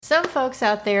Some folks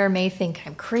out there may think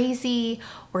I'm crazy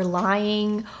or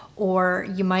lying, or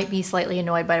you might be slightly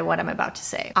annoyed by what I'm about to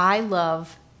say. I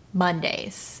love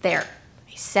Mondays. There,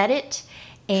 I said it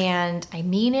and I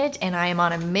mean it, and I am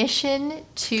on a mission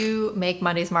to make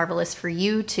Mondays marvelous for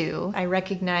you too. I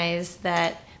recognize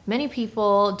that many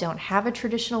people don't have a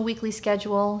traditional weekly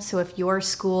schedule, so if your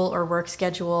school or work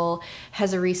schedule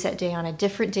has a reset day on a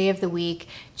different day of the week,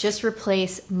 just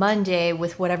replace Monday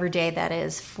with whatever day that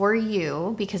is for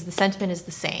you, because the sentiment is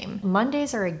the same.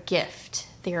 Mondays are a gift.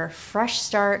 They are a fresh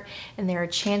start, and they're a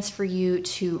chance for you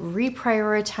to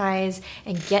reprioritize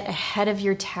and get ahead of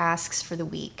your tasks for the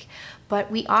week. But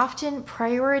we often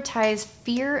prioritize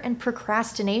fear and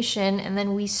procrastination, and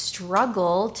then we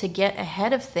struggle to get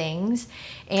ahead of things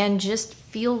and just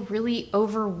feel really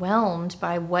overwhelmed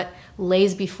by what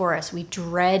lays before us. We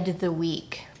dread the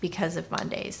week because of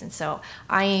Mondays. And so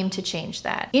I aim to change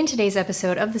that. In today's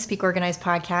episode of the Speak Organized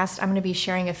podcast, I'm going to be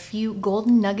sharing a few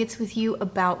golden nuggets with you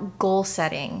about goal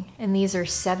setting. And these are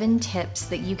 7 tips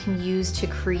that you can use to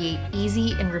create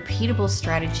easy and repeatable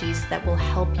strategies that will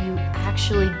help you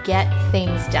actually get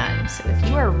things done. So if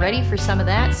you are ready for some of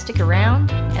that, stick around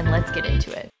and let's get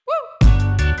into it.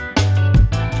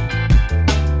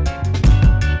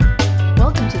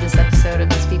 Welcome to this episode of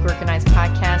the Speak Organized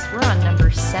podcast. We're on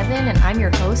number 7, and I'm your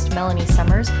host, Melanie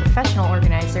Summers, professional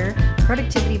organizer,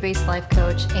 productivity-based life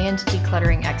coach, and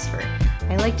decluttering expert.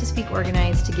 I like to speak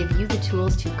organized to give you the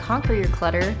tools to conquer your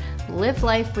clutter, live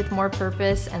life with more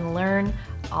purpose, and learn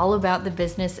all about the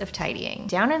business of tidying.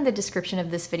 Down in the description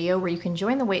of this video, where you can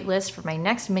join the waitlist for my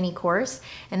next mini course,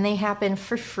 and they happen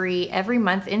for free every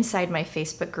month inside my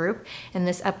Facebook group. And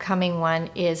this upcoming one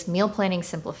is Meal Planning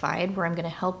Simplified, where I'm going to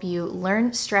help you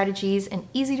learn strategies and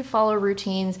easy to follow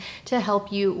routines to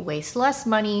help you waste less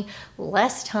money,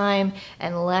 less time,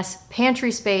 and less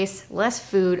pantry space, less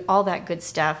food, all that good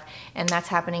stuff. And that's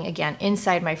happening again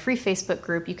inside my free Facebook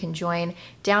group. You can join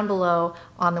down below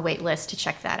on the waitlist to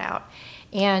check that out.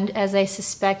 And as I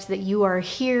suspect that you are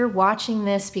here watching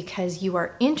this because you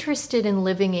are interested in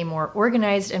living a more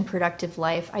organized and productive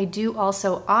life, I do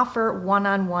also offer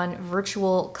one-on-one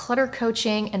virtual clutter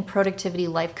coaching and productivity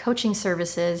life coaching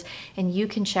services, and you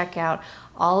can check out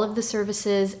all of the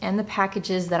services and the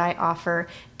packages that I offer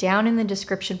down in the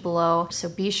description below, so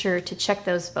be sure to check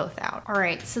those both out. All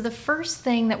right, so the first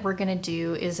thing that we're gonna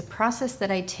do is a process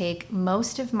that I take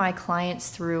most of my clients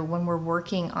through when we're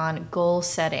working on goal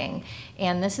setting,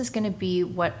 and this is gonna be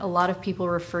what a lot of people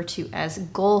refer to as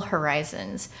goal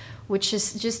horizons, which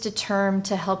is just a term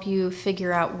to help you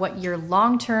figure out what your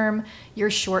long-term,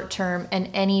 your short-term, and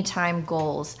anytime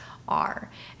goals are.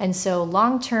 And so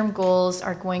long-term goals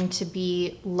are going to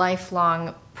be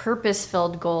lifelong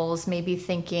purpose-filled goals, maybe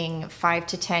thinking 5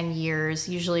 to 10 years,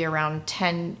 usually around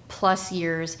 10 plus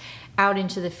years out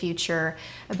into the future,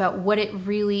 about what it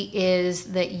really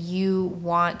is that you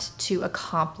want to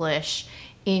accomplish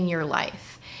in your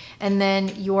life. And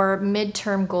then your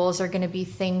midterm goals are going to be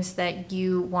things that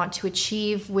you want to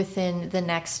achieve within the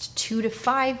next 2 to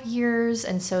 5 years.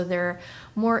 And so they're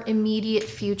more immediate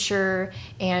future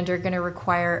and are going to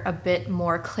require a bit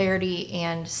more clarity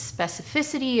and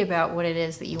specificity about what it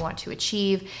is that you want to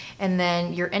achieve. And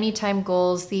then your anytime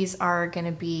goals, these are going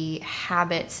to be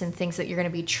habits and things that you're going to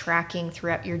be tracking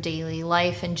throughout your daily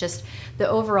life and just the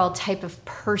overall type of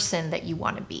person that you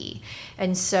want to be.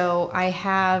 And so I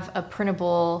have a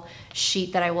printable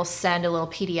sheet that I will send, a little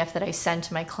PDF that I send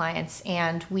to my clients,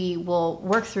 and we will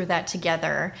work through that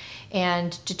together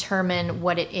and determine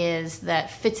what it is that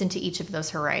fits into each of those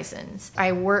horizons.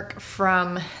 I work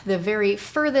from the very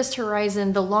furthest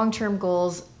horizon, the long-term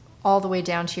goals, all the way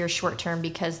down to your short-term,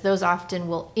 because those often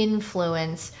will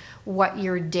influence what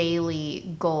your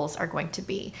daily goals are going to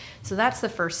be. So that's the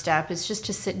first step, is just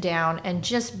to sit down and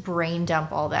just brain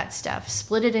dump all that stuff.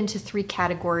 Split it into 3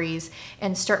 categories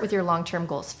and start with your long-term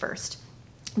goals first.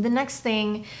 The next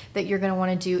thing that you're going to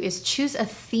want to do is choose a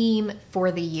theme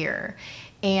for the year.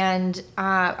 And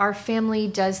our family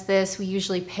does this. We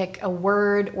usually pick a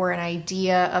word or an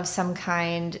idea of some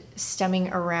kind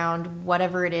stemming around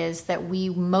whatever it is that we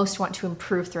most want to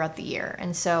improve throughout the year.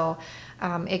 And so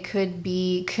it could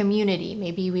be community.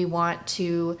 Maybe we want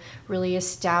to really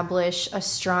establish a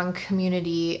strong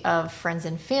community of friends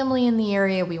and family in the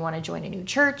area. We want to join a new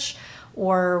church,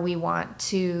 or we want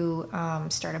to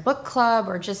start a book club,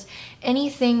 or just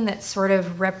anything that sort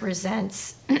of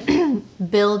represents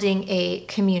building a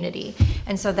community.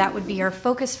 And so that would be our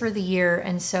focus for the year.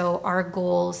 And so our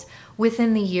goals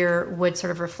within the year would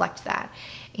sort of reflect that.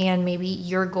 And maybe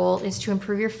your goal is to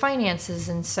improve your finances.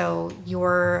 And so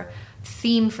your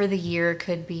theme for the year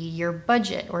could be your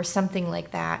budget or something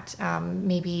like that.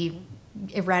 Maybe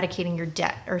eradicating your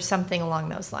debt or something along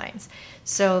those lines.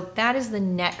 So that is the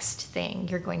next thing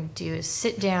you're going to do, is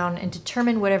sit down and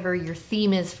determine whatever your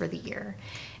theme is for the year.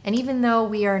 And even though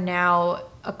we are now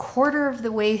a quarter of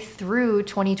the way through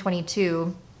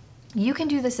 2022, you can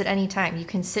do this at any time. You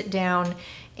can sit down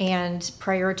and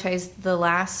prioritize the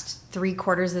last 3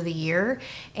 quarters of the year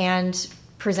and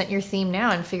present your theme now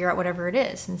and figure out whatever it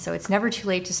is. And so it's never too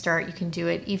late to start. You can do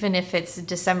it even if it's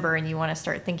December and you want to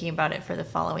start thinking about it for the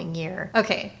following year.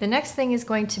 Okay, the next thing is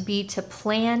going to be to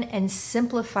plan and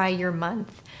simplify your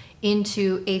month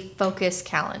into a focus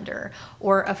calendar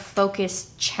or a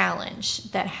focus challenge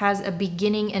that has a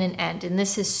beginning and an end. And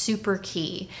this is super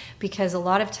key, because a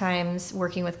lot of times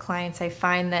working with clients, I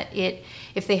find that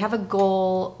if they have a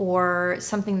goal or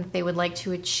something that they would like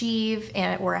to achieve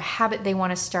or a habit they want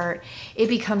to start, it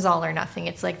becomes all or nothing.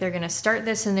 It's like they're going to start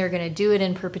this and they're going to do it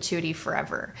in perpetuity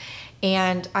forever.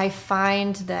 And I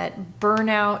find that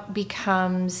burnout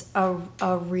becomes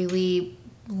a really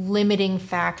limiting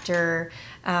factor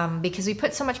because we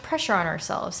put so much pressure on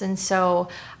ourselves. And so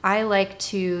I like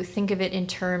to think of it in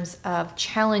terms of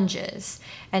challenges.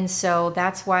 And so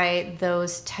that's why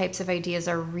those types of ideas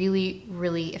are really,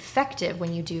 really effective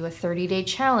when you do a 30-day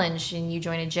challenge and you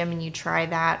join a gym and you try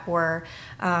that, or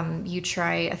you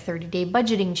try a 30-day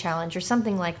budgeting challenge or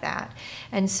something like that.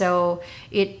 And so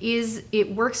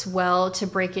it works well to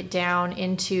break it down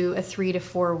into a 3 to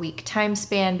 4 week time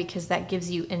span, because that gives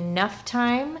you enough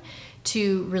time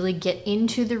to really get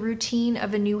into the routine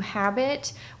of a new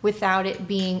habit without it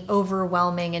being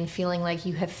overwhelming and feeling like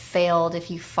you have failed if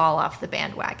you fall off the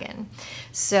bandwagon.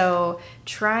 So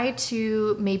try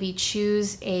to maybe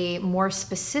choose a more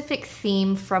specific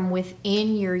theme from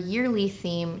within your yearly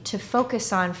theme to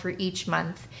focus on for each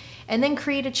month, and then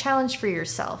create a challenge for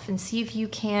yourself and see if you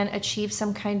can achieve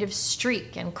some kind of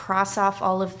streak and cross off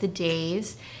all of the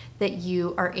days that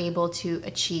you are able to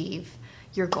achieve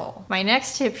your goal. My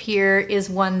next tip here is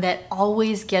one that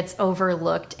always gets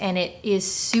overlooked, and it is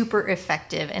super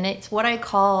effective, and it's what I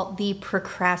call the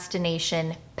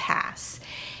procrastination pass.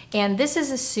 And this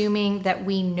is assuming that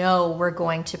we know we're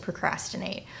going to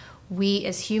procrastinate. We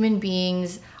as human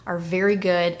beings are very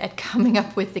good at coming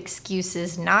up with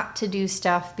excuses not to do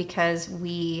stuff because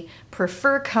we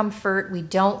prefer comfort. We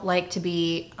don't like to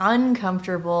be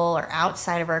uncomfortable or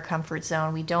outside of our comfort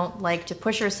zone. We don't like to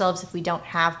push ourselves if we don't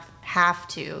have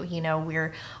to.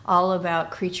 We're all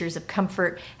about creatures of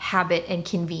comfort, habit, and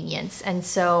convenience. And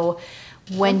so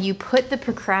when you put the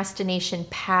procrastination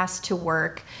pass to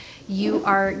work, you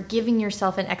are giving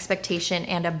yourself an expectation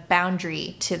and a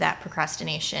boundary to that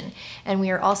procrastination. And we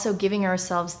are also giving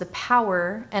ourselves the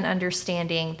power and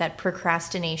understanding that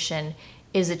procrastination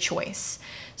is a choice.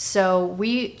 So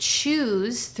we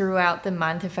choose throughout the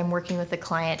month, if I'm working with a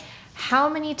client, how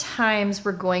many times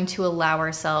we're going to allow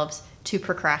ourselves to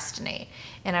procrastinate.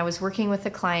 And I was working with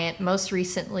a client most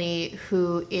recently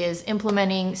who is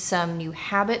implementing some new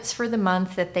habits for the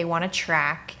month that they want to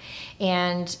track.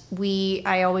 And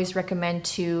I always recommend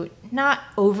to not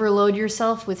overload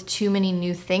yourself with too many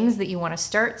new things that you want to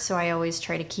start. So I always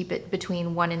try to keep it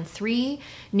between 1 and 3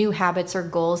 new habits or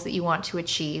goals that you want to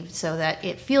achieve so that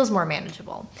it feels more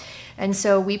manageable. And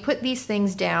so we put these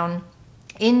things down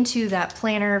into that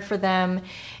planner for them.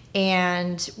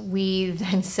 And we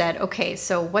then said, okay,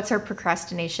 so what's our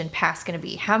procrastination pass going to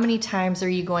be? How many times are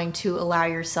you going to allow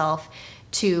yourself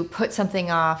to put something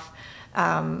off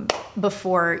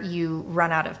before you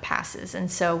run out of passes? And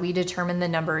so we determined the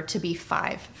number to be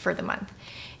 5 for the month.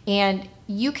 And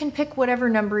you can pick whatever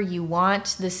number you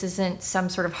want. This isn't some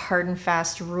sort of hard and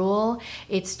fast rule.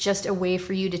 It's just a way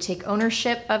for you to take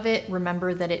ownership of it.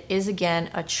 Remember that it is, again,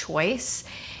 a choice,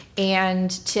 and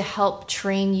to help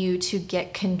train you to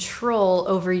get control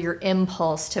over your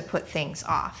impulse to put things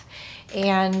off.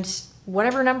 And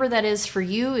whatever number that is for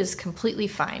you is completely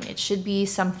fine. It should be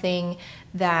something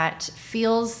that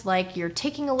feels like you're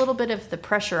taking a little bit of the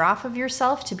pressure off of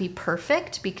yourself to be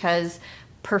perfect, because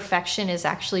perfection is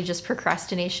actually just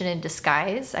procrastination in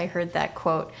disguise. I heard that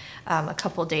quote a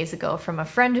couple days ago from a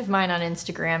friend of mine on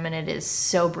Instagram, and it is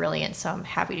so brilliant. So I'm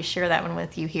happy to share that one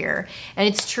with you here. And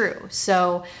it's true.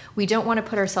 So we don't want to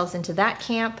put ourselves into that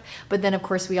camp, but then of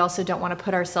course we also don't want to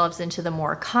put ourselves into the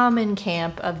more common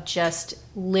camp of just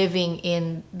living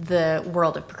in the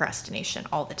world of procrastination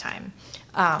all the time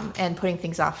and putting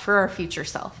things off for our future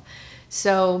self.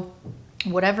 So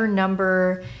whatever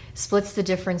number splits the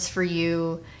difference for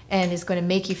you and is going to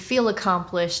make you feel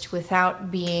accomplished without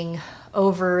being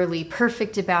overly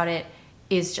perfect about it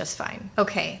is just fine.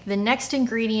 Okay, the next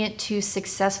ingredient to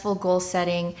successful goal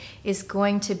setting is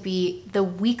going to be the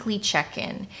weekly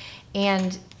check-in.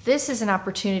 And This is an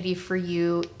opportunity for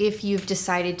you if you've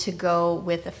decided to go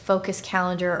with a focus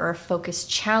calendar or a focus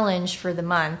challenge for the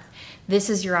month. This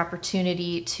is your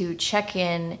opportunity to check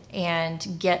in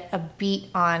and get a beat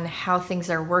on how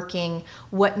things are working,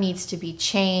 what needs to be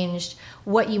changed,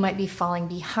 what you might be falling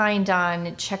behind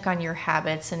on, check on your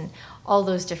habits and all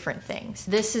those different things.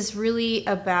 This is really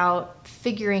about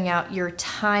figuring out your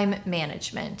time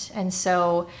management. And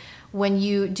so when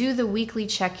you do the weekly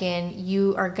check-in,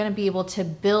 you are going to be able to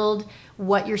build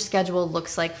what your schedule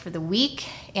looks like for the week,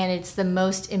 and it's the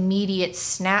most immediate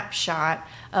snapshot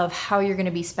of how you're going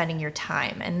to be spending your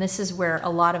time. And this is where a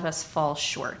lot of us fall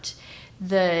short.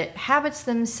 The habits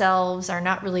themselves are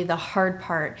not really the hard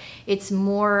part. It's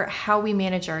more how we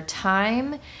manage our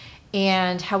time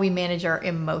and how we manage our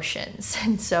emotions.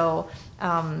 And so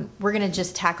we're going to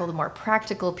just tackle the more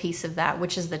practical piece of that,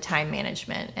 which is the time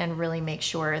management, and really make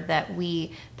sure that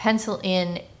we pencil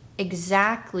in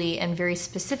exactly and very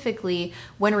specifically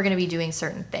when we're going to be doing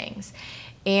certain things.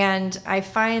 And I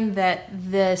find that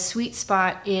the sweet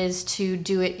spot is to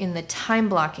do it in the time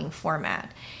blocking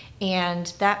format. And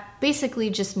that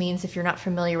basically just means, if you're not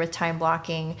familiar with time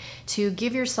blocking, to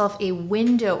give yourself a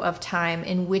window of time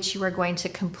in which you are going to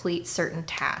complete certain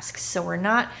tasks. So we're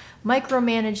not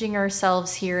micromanaging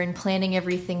ourselves here and planning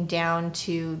everything down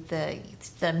to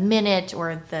the minute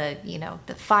or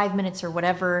the 5 minutes or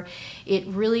whatever. It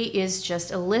really is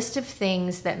just a list of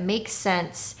things that make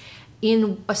sense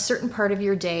in a certain part of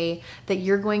your day that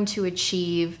you're going to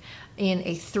achieve in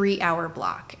a 3-hour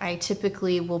block. I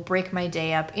typically will break my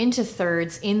day up into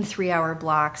thirds in 3-hour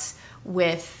blocks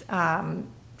with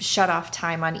shut off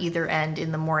time on either end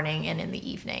in the morning and in the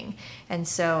evening. And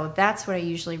so that's what I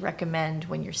usually recommend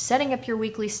when you're setting up your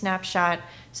weekly snapshot.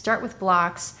 Start with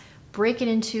blocks, break it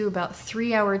into about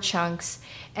 3-hour chunks,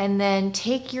 and then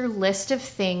take your list of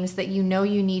things that you know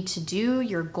you need to do,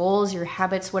 your goals, your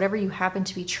habits, whatever you happen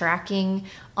to be tracking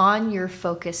on your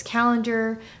focus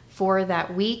calendar for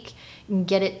that week, and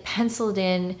get it penciled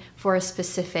in for a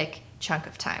specific chunk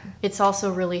of time. It's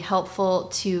also really helpful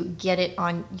to get it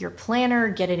on your planner,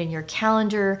 get it in your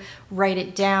calendar, write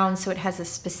it down so it has a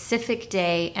specific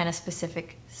day and a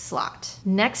specific slot.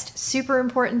 Next, super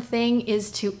important thing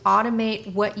is to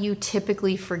automate what you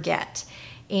typically forget.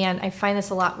 And I find this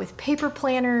a lot with paper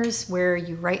planners where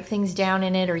you write things down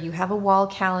in it, or you have a wall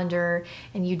calendar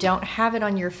and you don't have it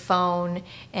on your phone.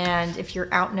 And if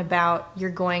you're out and about, you're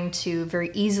going to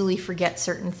very easily forget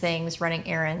certain things, running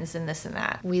errands and this and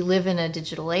that. We live in a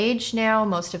digital age now.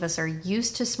 Most of us are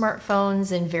used to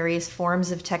smartphones and various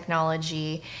forms of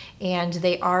technology, and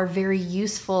they are very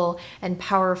useful and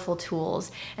powerful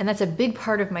tools. And that's a big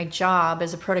part of my job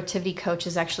as a productivity coach,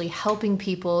 is actually helping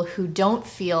people who don't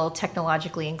feel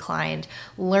technologically inclined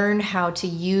learn how to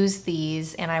use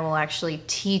these. And I will actually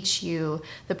teach you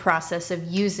the process of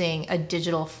using a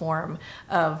digital form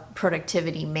of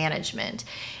productivity management.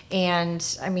 And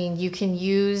I mean, you can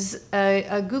use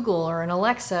a Google or an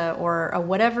Alexa or a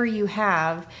whatever you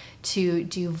have to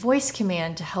do voice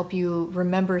command to help you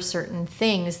remember certain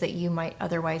things that you might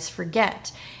otherwise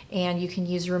forget. And you can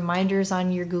use reminders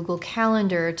on your Google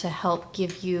Calendar to help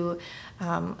give you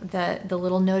the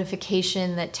little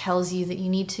notification that tells you that you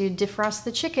need to defrost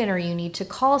the chicken, or you need to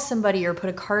call somebody, or put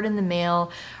a card in the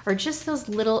mail, or just those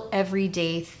little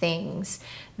everyday things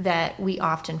that we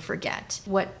often forget.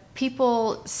 What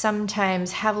people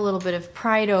sometimes have a little bit of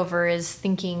pride over is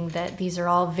thinking that these are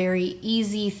all very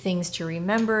easy things to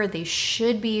remember. They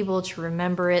should be able to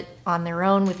remember it on their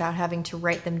own without having to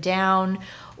write them down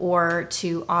or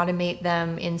to automate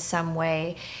them in some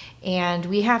way. And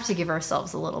we have to give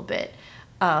ourselves a little bit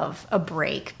of a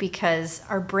break, because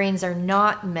our brains are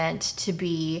not meant to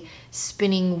be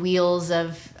spinning wheels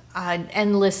of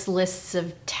endless lists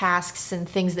of tasks and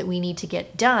things that we need to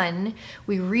get done.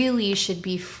 We really should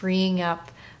be freeing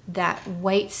up that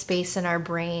white space in our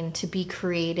brain to be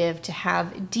creative, to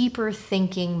have deeper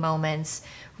thinking moments,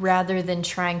 rather than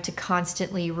trying to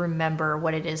constantly remember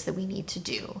what it is that we need to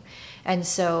do. And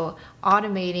so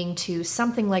automating to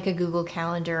something like a Google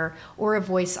Calendar or a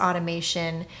voice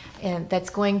automation, and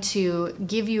that's going to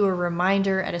give you a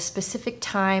reminder at a specific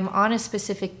time on a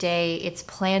specific day. It's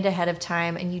planned ahead of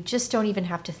time and you just don't even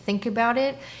have to think about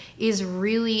it, is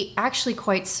really actually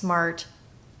quite smart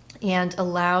and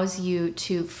allows you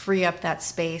to free up that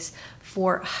space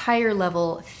for higher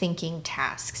level thinking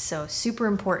tasks. So super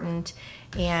important.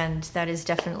 And that is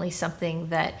definitely something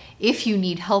that if you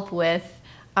need help with,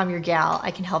 I'm your gal,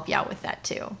 I can help you out with that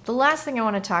too. The last thing I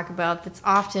want to talk about that's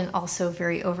often also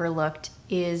very overlooked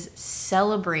is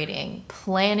celebrating,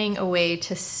 planning a way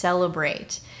to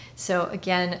celebrate. So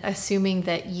again, assuming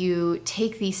that you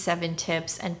take these 7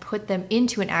 tips and put them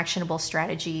into an actionable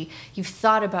strategy, you've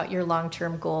thought about your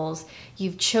long-term goals,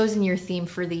 you've chosen your theme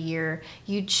for the year,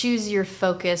 you choose your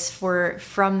focus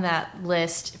from that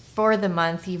list for the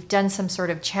month, you've done some sort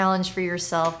of challenge for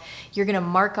yourself, you're going to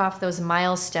mark off those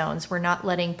milestones. We're not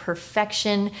letting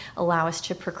perfection allow us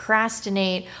to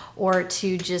procrastinate or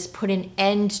to just put an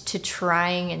end to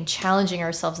trying and challenging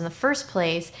ourselves in the first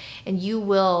place, and you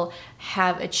will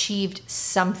have achieved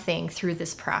something through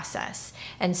this process.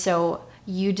 And so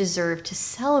you deserve to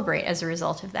celebrate as a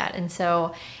result of that. And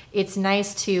so it's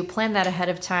nice to plan that ahead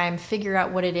of time, figure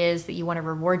out what it is that you want to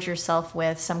reward yourself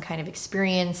with, some kind of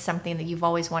experience, something that you've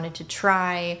always wanted to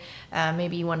try.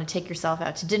 Maybe you want to take yourself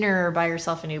out to dinner or buy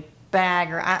yourself a new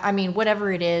bag, or I mean,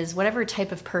 whatever it is, whatever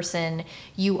type of person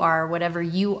you are, whatever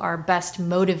you are best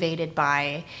motivated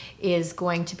by is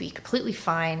going to be completely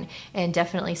fine, and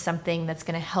definitely something that's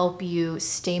going to help you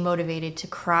stay motivated to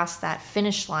cross that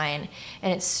finish line.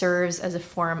 And it serves as a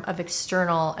form of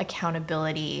external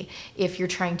accountability if you're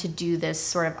trying to do this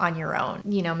sort of on your own.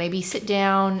 You know, maybe sit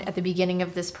down at the beginning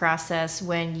of this process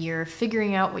when you're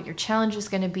figuring out what your challenge is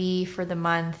going to be for the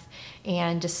month,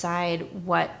 and decide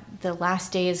what the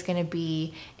last day is going to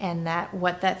be, and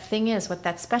what that thing is, what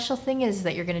that special thing is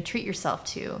that you're going to treat yourself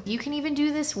to. You can even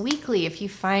do this weekly if you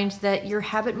find that your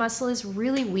habit muscle is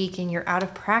really weak and you're out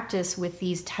of practice with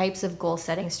these types of goal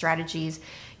setting strategies.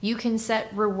 You can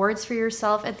set rewards for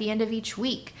yourself at the end of each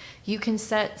week. You can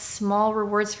set small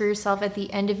rewards for yourself at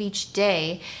the end of each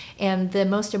day. And the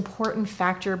most important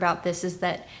factor about this is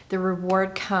that the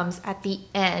reward comes at the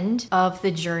end of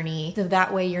the journey. So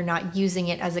that way you're not using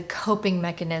it as a coping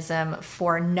mechanism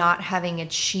for not having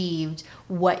achieved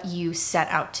what you set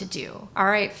out to do. All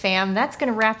right, fam, that's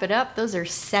going to wrap it up. Those are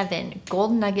 7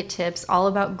 golden nugget tips all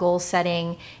about goal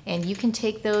setting. And you can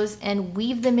take those and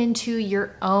weave them into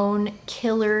your own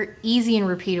killer, easy and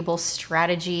repeatable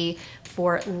strategy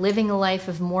for living a life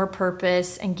of more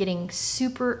purpose and getting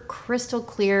super crystal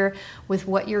clear with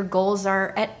what your goals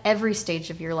are at every stage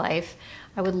of your life.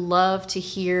 I would love to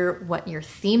hear what your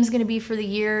theme is going to be for the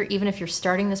year. Even if you're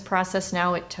starting this process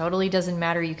now, it totally doesn't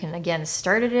matter. You can, again,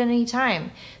 start it at any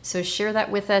time. So share that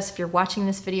with us. If you're watching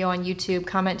this video on YouTube,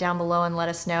 comment down below and let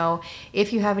us know.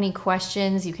 If you have any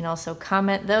questions, you can also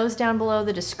comment those down below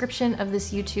the description of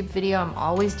this YouTube video. I'm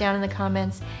always down in the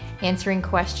comments answering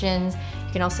questions.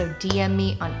 You can also DM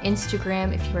me on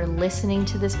Instagram if you are listening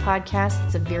to this podcast.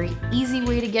 It's a very easy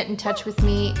way to get in touch with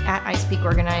me at I Speak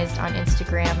Organized on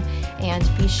Instagram. And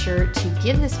be sure to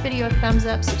give this video a thumbs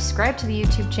up, subscribe to the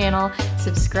YouTube channel,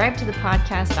 subscribe to the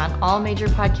podcast on all major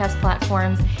podcast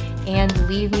platforms, and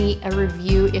leave me a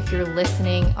review if you're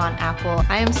listening on Apple.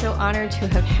 I am so honored to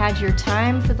have had your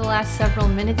time for the last several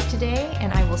minutes today,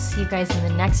 and I will see you guys in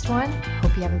the next one.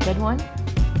 Hope you have a good one.